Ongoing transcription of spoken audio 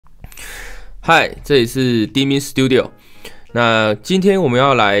嗨，这里是 DMing Studio。那今天我们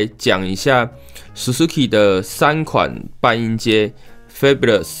要来讲一下 Suzuki 的3款半音阶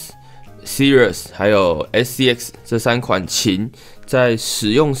Sirius 还有 SCX 这3款琴在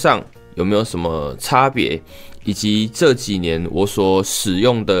使用上有没有什么差别，以及这几年我所使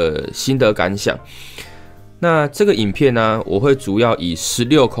用的心得感想。那这个影片呢，我会主要以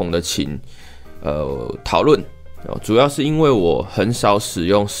16孔的琴讨论。主要是因为我很少使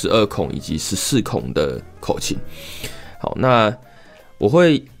用12孔以及14孔的口琴。好，那我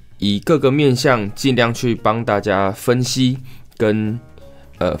会以各个面向尽量去帮大家分析跟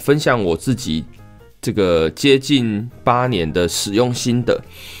分享我自己这个接近8年的使用心得。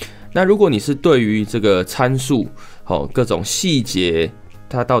那如果你是对于这个参数，各种细节，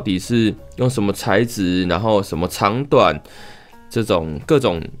它到底是用什么材质，然后什么长短，这种各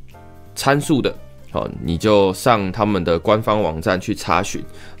种参数的，你就上他们的官方网站去查询。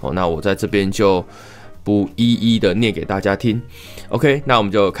那我在这边就不一一的念给大家听。OK， 那我们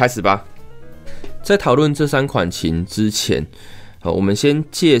就开始吧。在讨论这3款琴之前，我们先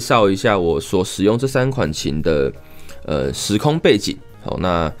介绍一下我所使用这3款琴的时空背景。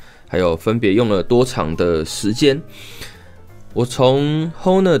那还有分别用了多长的时间。我从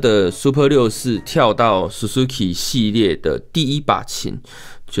HOHNER 的 Super 64跳到 Suzuki 系列的第一把琴，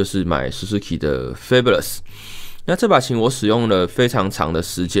就是买 Suzuki 的 Fabulous。那这把琴我使用了非常长的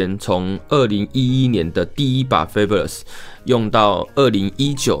时间，从2011年的第一把 Fabulous 用到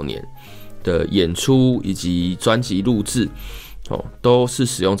2019年的演出以及专辑录制，都是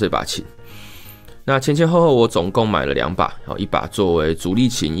使用这把琴。那前后我总共买了2把，一把作为主力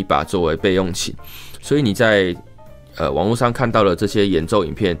琴，一把作为备用琴。所以你在网络上看到的这些演奏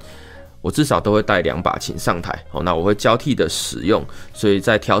影片，我至少都会带2把琴上台。那我会交替的使用，所以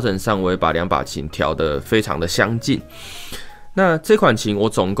在调整上我会把2把琴调得非常的相近。那这款琴我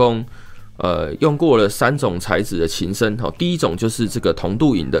总共用过了3种材质的琴身。第一种就是这个铜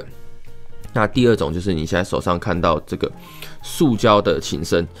镀银的，那第二种就是你现在手上看到这个塑胶的琴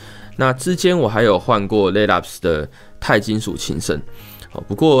身。那之间我还有换过 Lelaps 的钛金属琴身。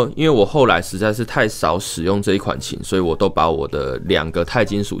不过因为我后来实在是太少使用这一款琴，所以我都把我的2个钛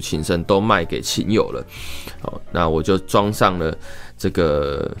金属琴身都卖给琴友了。那我就装上了这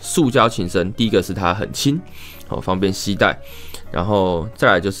个塑胶琴身。第一个是它很轻，方便携带，然后再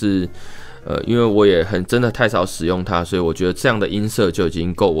来就是因为我也真的太少使用它，所以我觉得这样的音色就已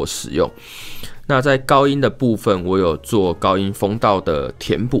经够我使用。那在高音的部分，我有做高音风道的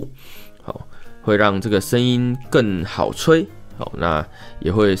填补，会让这个声音更好吹。那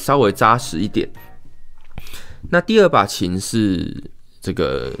也会稍微扎实一点。那第2把琴是这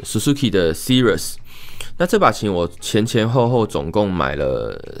个 Suzuki 的 Sirius。那这把琴我前后总共买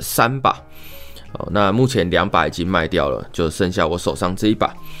了3把。那目前2把已经卖掉了，就剩下我手上这一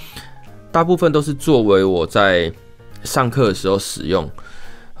把。大部分都是作为我在上课的时候使用，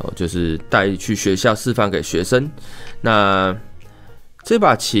就是带去学校示范给学生。那这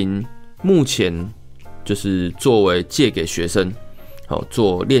把琴目前就是作为借给学生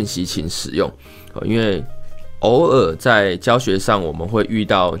做练习琴使用。因为偶尔在教学上我们会遇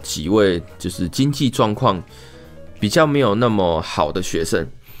到几位就是经济状况比较没有那么好的学生，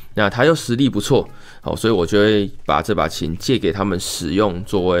那他又实力不错，所以我就会把这把琴借给他们使用，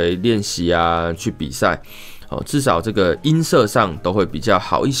作为练习啊，去比赛，至少这个音色上都会比较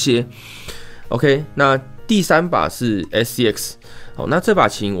好一些。OK， 那第3把是 SCX。那这把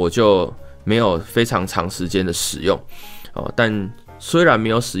琴我就没有非常长时间的使用，但虽然没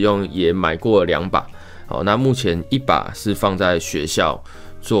有使用，也买过了2把。那目前1把是放在学校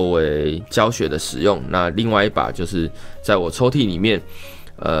作为教学的使用，那另外1把就是在我抽屉里面。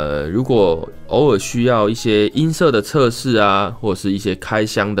如果偶尔需要一些音色的测试啊，或者是一些开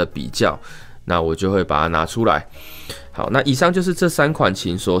箱的比较，那我就会把它拿出来。好，那以上就是这3款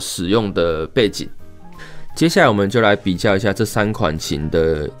琴所使用的背景。接下来我们就来比较一下这3款琴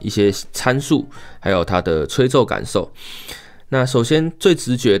的一些参数，还有它的吹奏感受。那首先最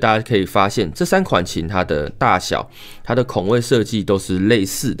直觉，大家可以发现这3款琴它的大小、它的孔位设计都是类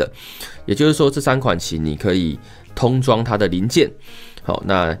似的，也就是说这3款琴你可以通装它的零件。好，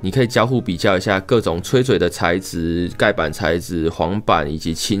那你可以交互比较一下各种吹嘴的材质、盖板材质、簧板以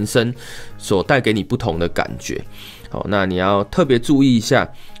及琴身所带给你不同的感觉。好，那你要特别注意一下，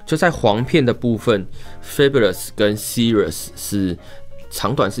就在簧片的部分 ，Fabulous 跟 Sirius 是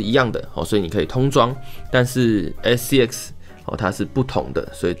长短是一样的，所以你可以通装。但是 SCX 它是不同的，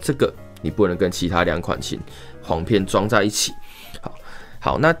所以这个你不能跟其他2款琴簧片装在一起。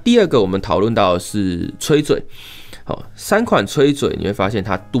好，那第2个我们讨论到的是吹嘴。3款吹嘴你会发现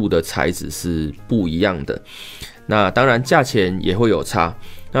它镀的材质是不一样的，那当然价钱也会有差。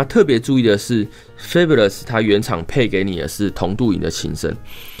那特别注意的是 ，Fabulous 它原厂配给你的是同镀银的琴身，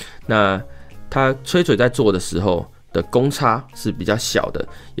那它吹嘴在做的时候的公差是比较小的，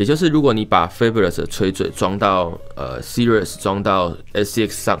也就是如果你把 Fabulous 的吹嘴装到Sirius 装到 SCX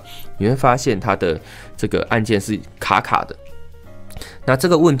上，你会发现它的这个按键是卡卡的。那这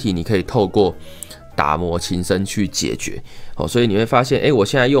个问题你可以透过打磨琴身去解决，所以你会发现，我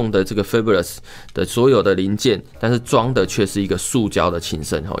现在用的这个 Fabulous 的所有的零件，但是装的却是一个塑胶的琴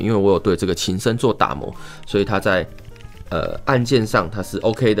身，因为我有对这个琴身做打磨，所以它在按键上它是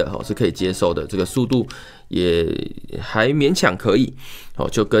OK 的，是可以接受的，这个速度也还勉强可以，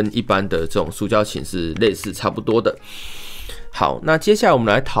就跟一般的这种塑胶琴是类似差不多的。好，那接下来我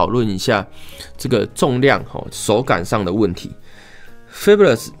们来讨论一下这个重量手感上的问题。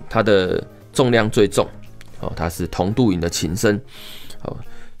Fabulous 它的重量最重，它是同镀银的琴身，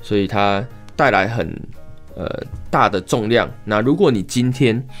所以它带来很大的重量。那如果你今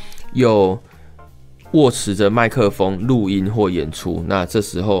天又握持着麦克风录音或演出，那这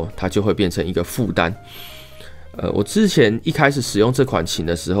时候它就会变成一个负担。我之前一开始使用这款琴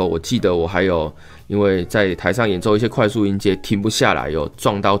的时候，我记得我还有因为在台上演奏一些快速音阶停不下来，有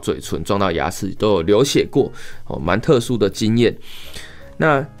撞到嘴唇、撞到牙齿，都有流血过，蛮特殊的经验。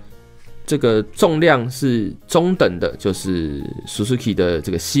那这个重量是中等的，就是 Suzuki 的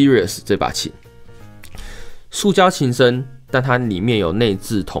这个 Sirius 这把琴，塑胶琴身，但它里面有内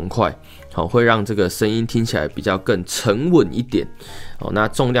置铜块，会让这个声音听起来比较更沉稳一点。那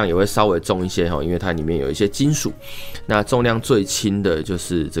重量也会稍微重一些，因为它里面有一些金属。那重量最轻的就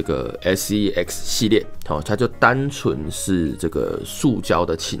是这个 SCX 系列，它就单纯是这个塑胶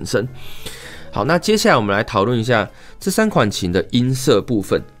的琴身。好，那接下来我们来讨论一下这3款琴的音色部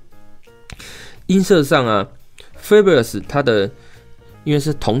分。音色上啊 ，Fabulous 它的因为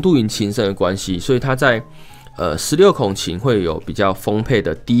是同镀银琴身的关系，所以它在16孔琴会有比较丰沛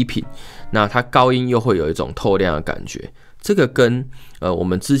的低频，那它高音又会有一种透亮的感觉。这个跟我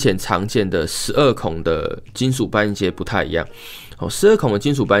们之前常见的12孔的金属半音阶不太一样。12孔的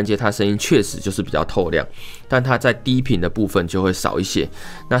金属半音阶，它声音确实就是比较透亮，但它在低频的部分就会少一些。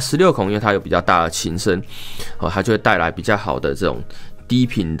那16孔因为它有比较大的琴声，它就会带来比较好的这种低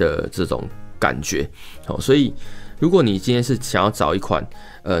频的这种感觉。所以如果你今天是想要找一款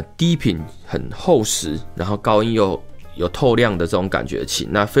低频很厚实，然后高音又有透亮的这种感觉的琴，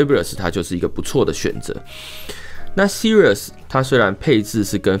那 Fabulous 它就是一个不错的选择。那 Sirius 它虽然配置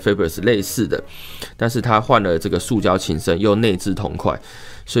是跟 Fabulous 类似的，但是它换了这个塑胶琴身，又内置铜块，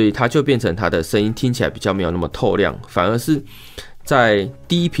所以它就变成它的声音听起来比较没有那么透亮，反而是在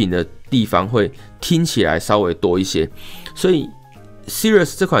低频的地方会听起来稍微多一些。所以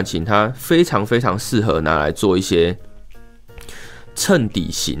Sirius 这款琴它非常非常适合拿来做一些衬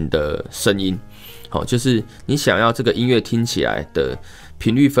底型的声音，就是你想要这个音乐听起来的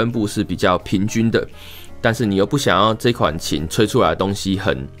频率分布是比较平均的，但是你又不想要这款琴吹出来的东西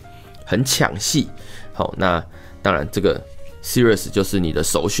很抢戏，那当然这个 Sirius 就是你的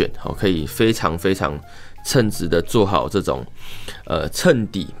首选，可以非常非常称职的做好这种衬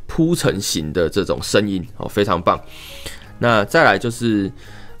底铺陈型的这种声音，非常棒。那再来就是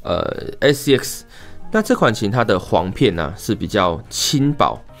SCX， 那这款琴它的簧片啊是比较轻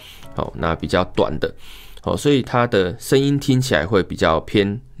薄，那比较短的，所以它的声音听起来会比较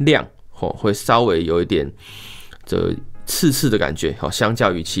偏亮，会稍微有一点这刺刺的感觉，相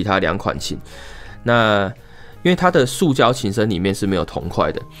较于其他2款琴。那因为它的塑胶琴身里面是没有铜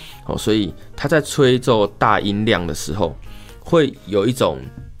块的，所以它在吹奏大音量的时候会有一种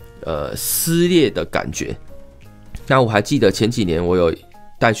撕裂的感觉。那我还记得前几年我有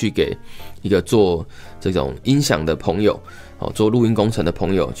带去给一个做这种音响的朋友，做录音工程的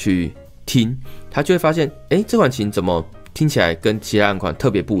朋友去听，他就会发现，这款琴怎么听起来跟其他2款特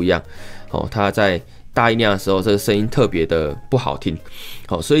别不一样？它在大音量的时候，这个声音特别的不好听。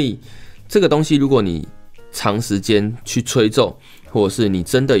所以这个东西，如果你长时间去吹奏，或者是你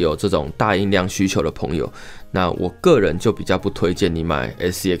真的有这种大音量需求的朋友，那我个人就比较不推荐你买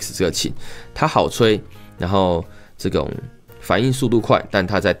SCX 这个琴，它好吹，然后这种反应速度快，但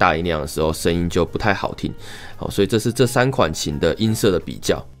它在大音量的时候声音就不太好听。所以这是这3款琴的音色的比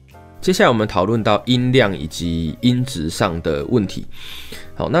较。接下来我们讨论到音量以及音质上的问题。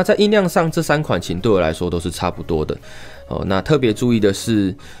好，那在音量上，这3款琴对我来说都是差不多的。那特别注意的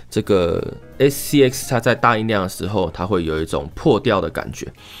是，这个 SCX 它在大音量的时候，它会有一种破掉的感觉，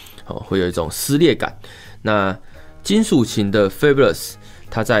会有一种撕裂感。那金属琴的 Fabulous，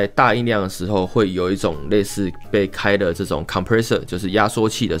 它在大音量的时候会有一种类似被开的这种 compressor， 就是压缩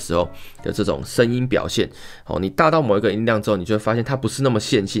器的时候的这种声音表现。你大到某一个音量之后，你就会发现它不是那么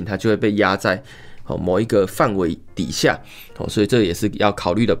线性，它就会被压在某一个范围底下，所以这也是要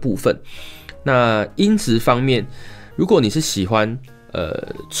考虑的部分。那音质方面，如果你是喜欢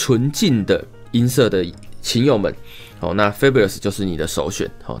纯净的音色的琴友们，那 Fabulous 就是你的首选。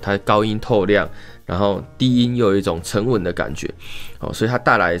它高音透亮，然后低音又有一种沉稳的感觉，所以它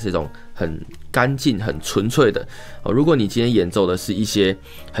带来这种很干净、很纯粹的。如果你今天演奏的是一些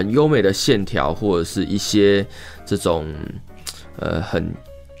很优美的线条，或者是一些这种很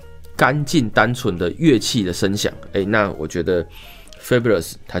干净、单纯的乐器的声响，那我觉得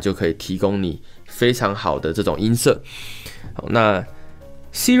Fabulous 它就可以提供你非常好的这种音色。那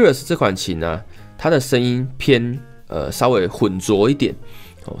Sirius 这款琴呢，它的声音偏稍微混浊一点，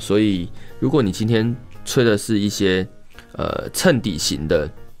所以如果你今天吹的是一些衬底型的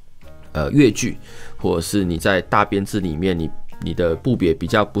乐句，或者是你在大编制里面你的部别比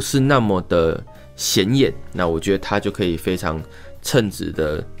较不是那么的显眼，那我觉得它就可以非常称职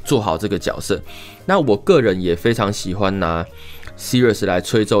的做好这个角色。那我个人也非常喜欢拿 Sirius 来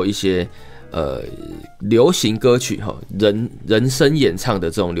吹奏一些流行歌曲，人声演唱的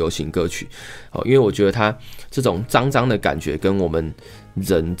这种流行歌曲，因为我觉得它这种脏脏的感觉跟我们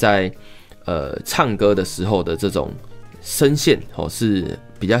人在唱歌的时候的这种声线是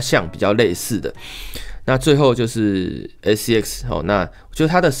比较像、比较类似的。那最后就是 SCX， 那我觉得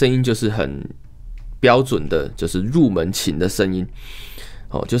它的声音就是很标准的，就是入门琴的声音，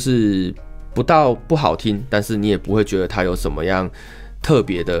就是不到不好听，但是你也不会觉得它有什么样特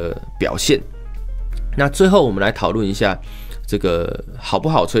别的表现。那最后我们来讨论一下这个好不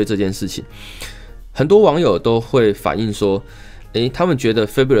好吹这件事情。很多网友都会反映说，他们觉得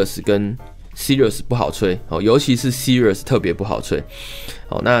Fabulous 跟 Sirius 不好吹，尤其是 Sirius 特别不好吹。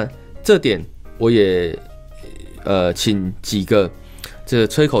那这点我也请几个这个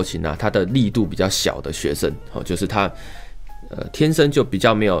吹口琴它的力度比较小的学生，就是他天生就比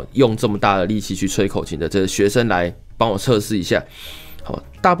较没有用这么大的力气去吹口琴的这个学生来帮我测试一下。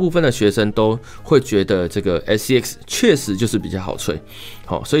大部分的学生都会觉得这个 SCX 确实就是比较好吹，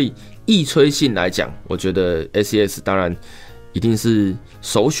所以易吹性来讲，我觉得 SCX 当然一定是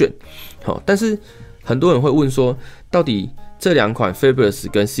首选。但是很多人会问说，到底这两款 Fabulous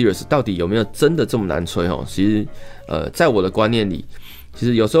跟 Sirius 到底有没有真的这么难吹？其实在我的观念里，其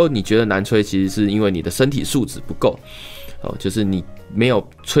实有时候你觉得难吹，其实是因为你的身体素质不够，就是你没有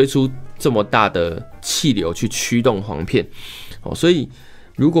吹出这么大的气流去驱动簧片。所以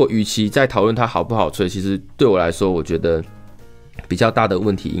如果与其在讨论它好不好吹，其实对我来说，我觉得比较大的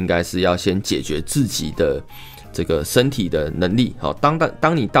问题应该是要先解决自己的这个身体的能力。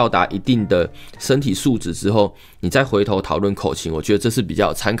当你到达一定的身体素质之后，你再回头讨论口琴，我觉得这是比较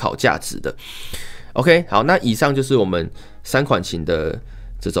有参考价值的。OK， 好，那以上就是我们3款琴的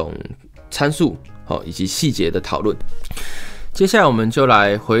这种参数以及细节的讨论。接下来我们就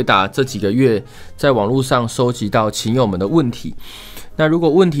来回答这几个月在网络上收集到琴友们的问题。那如果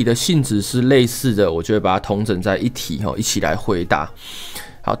问题的性质是类似的，我就会把它统整在一题一起来回答。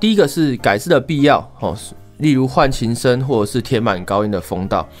好，第一个是改制的必要，例如换琴声或者是填满高音的风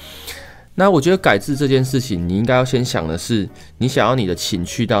道。那我觉得改制这件事情，你应该要先想的是，你想要你的琴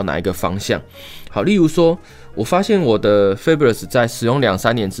去到哪一个方向。好，例如说，我发现我的 Fabulous 在使用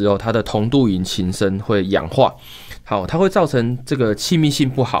2-3年之后，它的同度银琴声会氧化。好，它会造成这个气密性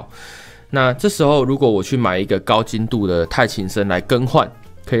不好。那这时候，如果我去买一个高精度的钛琴声来更换，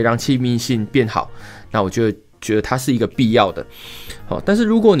可以让气密性变好，那我就觉得它是一个必要的。好，但是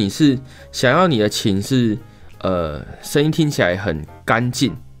如果你是想要你的琴是声音听起来很干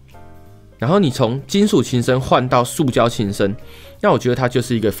净，然后你从金属琴声换到塑胶琴声，那我觉得它就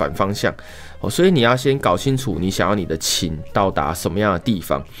是一个反方向。所以你要先搞清楚你想要你的琴到达什么样的地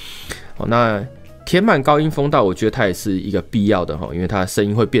方。那填满高音风道，我觉得它也是一个必要的，因为它的声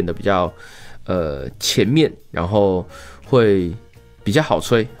音会变得比较前面，然后会比较好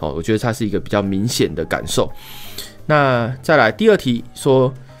吹。我觉得它是一个比较明显的感受。那再来第二题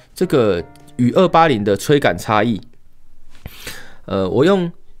说这个与280的吹感差异，我用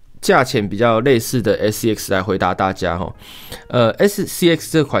价钱比较类似的 SCX 来回答大家。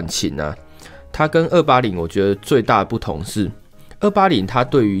SCX 这款琴它跟280我觉得最大的不同是280它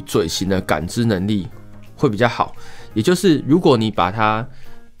对于嘴型的感知能力会比较好，也就是如果你把它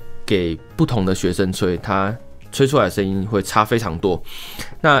给不同的学生吹，它吹出来的声音会差非常多。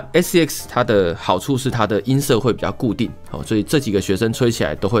那 SCX 它的好处是它的音色会比较固定，所以这几个学生吹起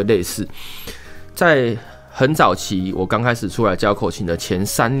来都会类似。在很早期我刚开始出来教口琴的前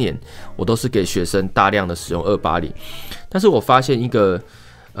3年，我都是给学生大量的使用280，但是我发现一个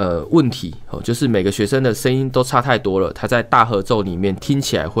问题，就是每个学生的声音都差太多了，他在大合奏里面听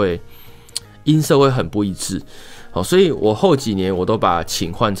起来音色会很不一致。所以我后几年我都把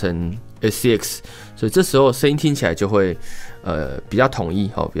琴换成 SCX， 所以这时候声音听起来就会比较统一，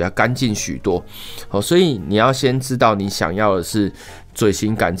比较干净许多。所以你要先知道你想要的是嘴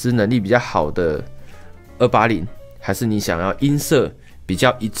型感知能力比较好的280，还是你想要音色比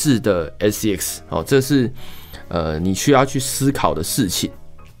较一致的 SCX， 这是你需要去思考的事情。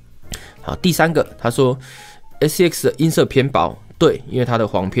好，第三个，他说 SCX 的音色偏薄，对，因为它的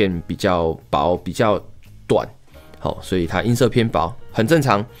簧片比较薄，比较短，好，所以它音色偏薄，很正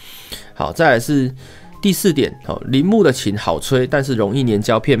常。好，再来是第4点，铃木的琴好吹，但是容易粘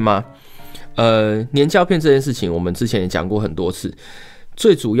胶片吗？粘胶片这件事情，我们之前也讲过很多次，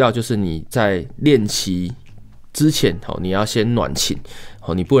最主要就是你在练习之前，你要先暖琴，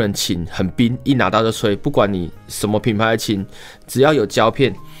你不能琴很冰，一拿到就吹，不管你什么品牌的琴，只要有胶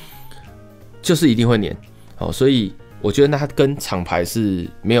片，就是一定会粘。所以我觉得它跟厂牌是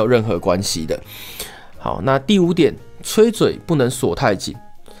没有任何关系的。好，那第5点，吹嘴不能锁太紧。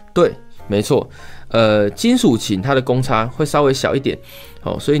对，没错，金属琴它的公差会稍微小一点，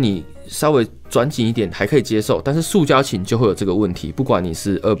所以你稍微转紧一点还可以接受，但是塑胶琴就会有这个问题，不管你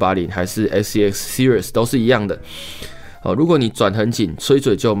是280还是 SCX Sirius 都是一样的。如果你转很紧，吹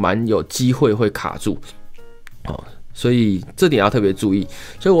嘴就蛮有机会会卡住。所以这点要特别注意。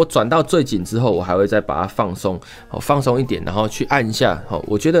所以我转到最紧之后，我还会再把它放松，放松一点，然后去按一下。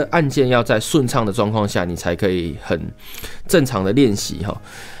我觉得按键要在顺畅的状况下，你才可以很正常的练习。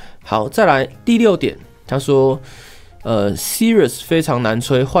好，再来第6点，他说Sirius 非常难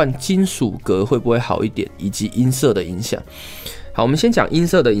吹，换金属格会不会好一点，以及音色的影响。好，我们先讲音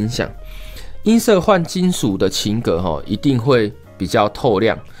色的影响。音色换金属的琴格一定会比较透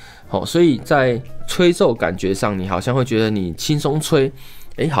亮。所以在吹奏感觉上，你好像会觉得你轻松吹，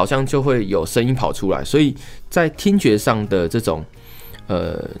好像就会有声音跑出来，所以在听觉上的这种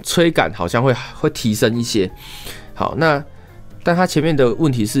吹感好像会提升一些。好，但它前面的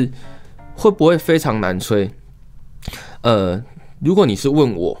问题是会不会非常难吹？如果你是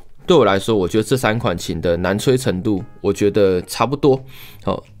问我，对我来说，我觉得这3款琴的难吹程度，我觉得差不多。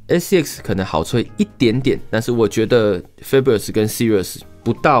SCX 可能好吹一点点，但是我觉得 Fabulous 跟 Sirius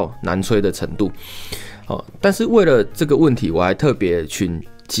不到难吹的程度。但是为了这个问题，我还特别请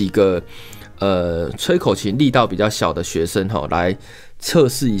几个吹口琴力道比较小的学生来测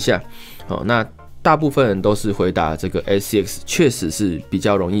试一下。那大部分人都是回答这个 SCX 确实是比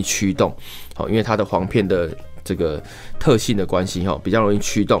较容易驱动，因为它的簧片的这个特性的关系，比较容易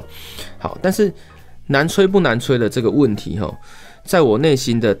驱动。好，但是难吹不难吹的这个问题，在我内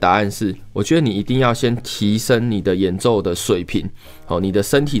心的答案是，我觉得你一定要先提升你的演奏的水平，你的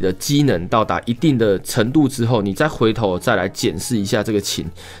身体的机能到达一定的程度之后，你再回头再来检视一下这个琴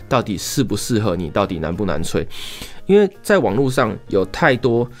到底适不适合你，到底难不难吹。因为在网络上有太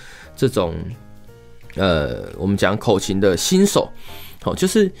多这种我们讲口琴的新手，就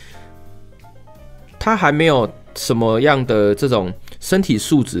是他还没有什么样的这种身体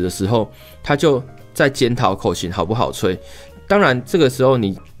素质的时候，他就在检讨口琴好不好吹。当然，这个时候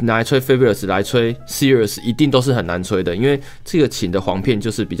你拿来吹 Fabulous 来吹 Sirius 一定都是很难吹的，因为这个琴的簧片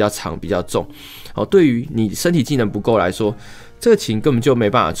就是比较长、比较重。对于你身体机能不够来说，这个琴根本就没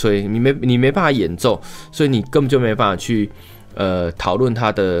办法吹，你没办法演奏，所以你根本就没办法去讨论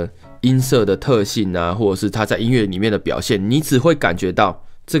它的音色的特性啊，或者是它在音乐里面的表现，你只会感觉到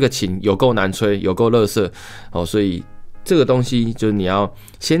这个琴有够难吹，有够垃圾。所以这个东西就是你要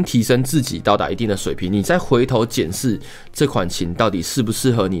先提升自己到达一定的水平，你再回头检视这款琴到底适不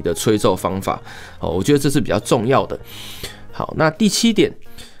适合你的吹奏方法。我觉得这是比较重要的。好，那第7点，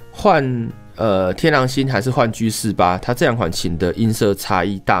换天狼星还是换 G48， 它这2款琴的音色差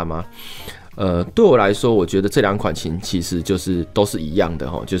异大吗？对我来说，我觉得这2款琴其实就是都是一样的，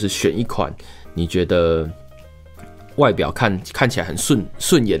就是选一款你觉得外表看起来很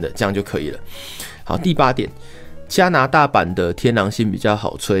顺眼的，这样就可以了。好，第8点，加拿大版的天狼星比较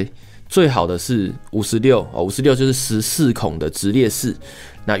好吹，最好的是56，56就是14孔的直列式。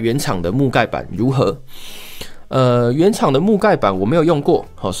那原厂的木盖板如何？原厂的木盖板我没有用过，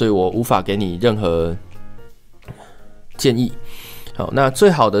所以我无法给你任何建议。好，那最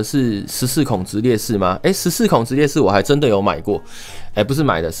好的是14孔直列式吗？14孔直列式我还真的有买过，不是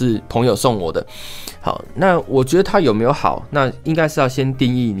买的，是朋友送我的。好，那我觉得它有没有好？那应该是要先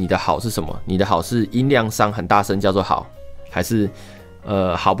定义你的好是什么？你的好是音量上很大声叫做好，还是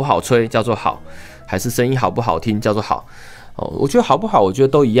好不好吹叫做好，还是声音好不好听叫做好？我觉得好不好，我觉得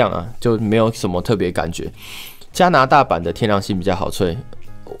都一样啊，就没有什么特别感觉。加拿大版的天狼星比较好吹。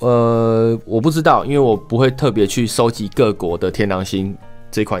我不知道，因为我不会特别去收集各国的天狼星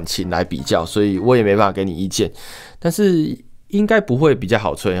这款琴来比较，所以我也没办法给你意见。但是应该不会比较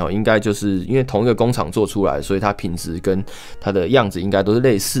好吹应该就是因为同一个工厂做出来，所以它品质跟它的样子应该都是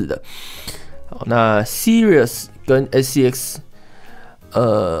类似的。好，那 Sirius 跟 SCX，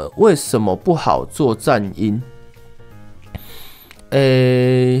 为什么不好做战音？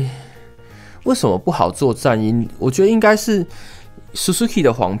为什么不好做战音？我觉得应该是 Suzuki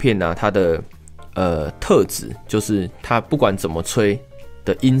的簧片它的特质就是它不管怎么吹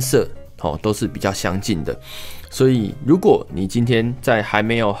的音色都是比较相近的。所以如果你今天在还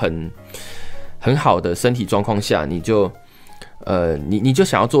没有很好的身体状况下，你就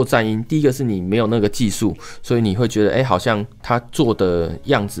想要做战音，第一个是你没有那个技术，所以你会觉得好像它做的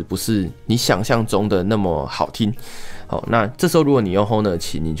样子不是你想象中的那么好听。好，那这时候如果你用 HOHNER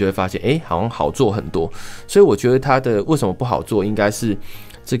琴，你就会发现好像好做很多。所以我觉得它的为什么不好做，应该是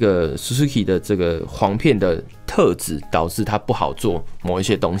这个 Suzuki 的这个簧片的特质导致它不好做某一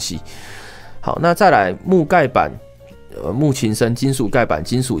些东西。好，那再来木盖板、木琴身、金属盖板、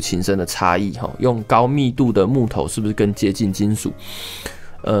金属琴身的差异用高密度的木头是不是更接近金属？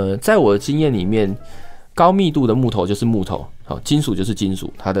在我的经验里面，高密度的木头就是木头，金属就是金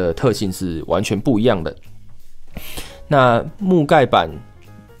属，它的特性是完全不一样的。那木盖板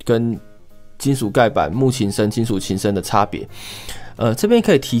跟金属盖板、木琴身、金属琴身的差别，这边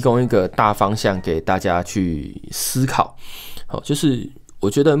可以提供一个大方向给大家去思考。就是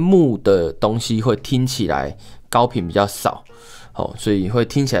我觉得木的东西会听起来高频比较少，所以会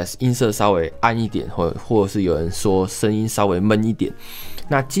听起来音色稍微暗一点，或者是有人说声音稍微闷一点。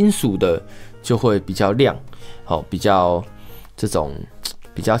那金属的就会比较亮，比较这种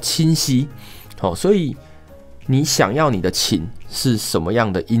比较清晰，所以你想要你的琴是什么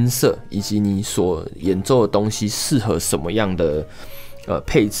样的音色，以及你所演奏的东西适合什么样的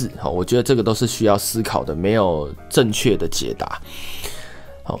配置，我觉得这个都是需要思考的，没有正确的解答。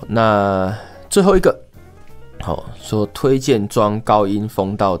好，那最后一个，说推荐装高音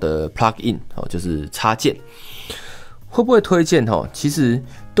风道的 Plugin，就是插件，会不会推荐？其实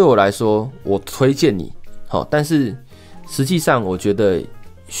对我来说，我推荐你，但是实际上我觉得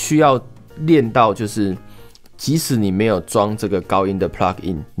需要练到就是。即使你没有装这个高音的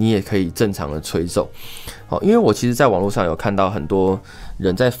plugin， 你也可以正常的吹奏。因为我其实在网络上有看到很多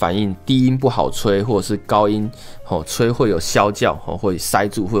人在反映低音不好吹，或者是高音吹会有啸叫，会塞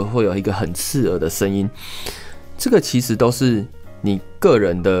住，会有一个很刺耳的声音。这个其实都是你个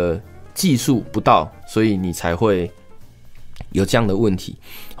人的技术不到，所以你才会有这样的问题。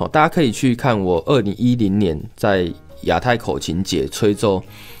大家可以去看我2010年在亚太口琴节吹奏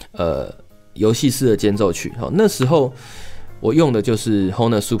游戏式的间奏曲，那时候我用的就是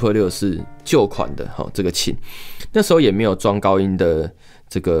HOHNER Super 6是旧款的这个琴，那时候也没有装高音的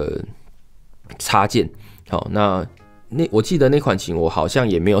这个插件。那我记得那款琴我好像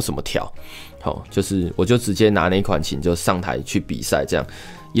也没有什么调，就是我就直接拿那款琴就上台去比赛，这样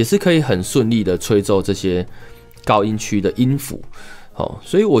也是可以很顺利的吹奏这些高音区的音符。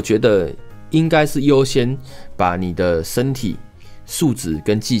所以我觉得应该是优先把你的身体素质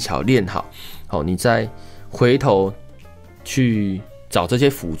跟技巧练好，你再回头去找这些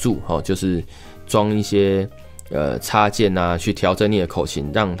辅助，就是装一些插件啊，去调整你的口琴，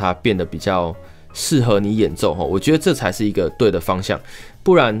让它变得比较适合你演奏。我觉得这才是一个对的方向，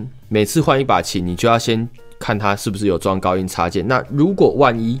不然每次换一把琴，你就要先看它是不是有装高音插件。那如果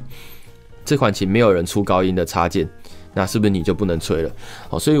万一这款琴没有人出高音的插件，那是不是你就不能吹了？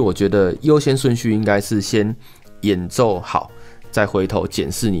所以我觉得优先顺序应该是先演奏好，再回头检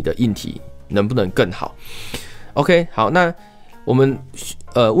视你的硬体能不能更好。OK， 好，那我们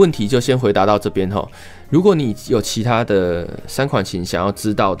问题就先回答到这边哈。如果你有其他的3款琴想要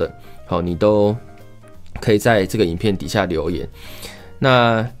知道的，你都可以在这个影片底下留言。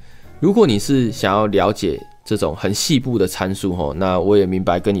那如果你是想要了解这种很细部的参数，那我也明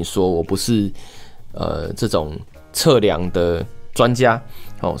白跟你说，我不是这种测量的专家，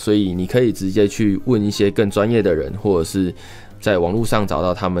所以你可以直接去问一些更专业的人，或者是在网络上找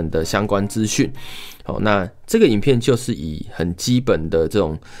到他们的相关资讯。那这个影片就是以很基本的这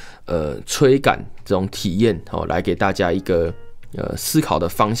种吹感这种体验来给大家一个思考的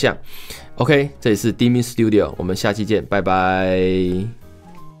方向。OK， 这里是DMing Studio， 我们下期见，拜拜。